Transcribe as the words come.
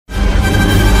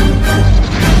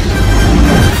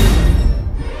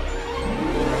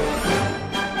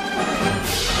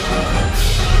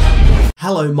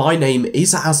Hello, my name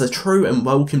is True and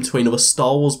welcome to another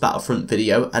Star Wars Battlefront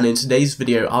video, and in today's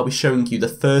video I'll be showing you the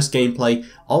first gameplay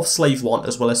of Slave 1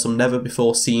 as well as some never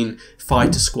before seen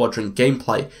Fighter Squadron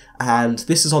gameplay. And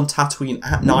this is on Tatooine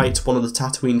at night, one of the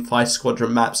Tatooine Fighter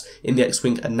Squadron maps in the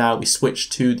X-Wing, and now we switch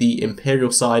to the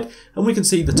Imperial side and we can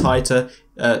see the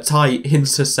TIE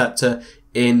Interceptor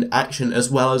in action as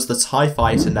well as the TIE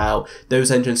Fighter now.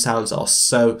 Those engine sounds are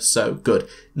so good.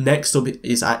 Next up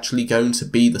is actually going to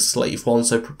be the Slave 1,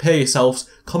 so prepare yourselves.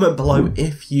 Comment below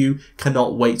if you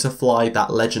cannot wait to fly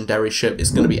that legendary ship.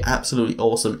 It's going to be absolutely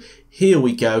awesome. Here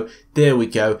we go, there we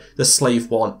go, the Slave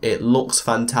 1. It looks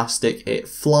fantastic, it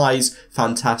flies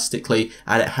fantastically,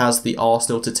 and it has the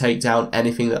arsenal to take down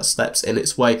anything that steps in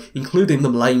its way, including the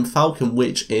Millennium Falcon,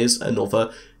 which is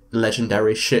another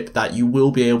legendary ship that you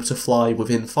will be able to fly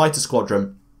within Fighter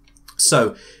Squadron.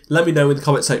 So let me know in the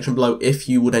comment section below if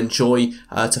you would enjoy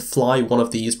to fly one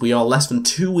of these. We are less than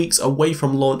 2 weeks away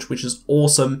from launch, which is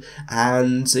awesome,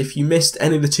 and if you missed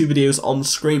any of the 2 videos on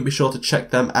screen, be sure to check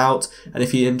them out. And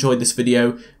if you enjoyed this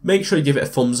video, make sure you give it a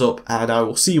thumbs up, and I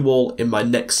will see you all in my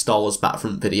next Star Wars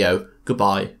Battlefront video.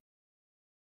 Goodbye.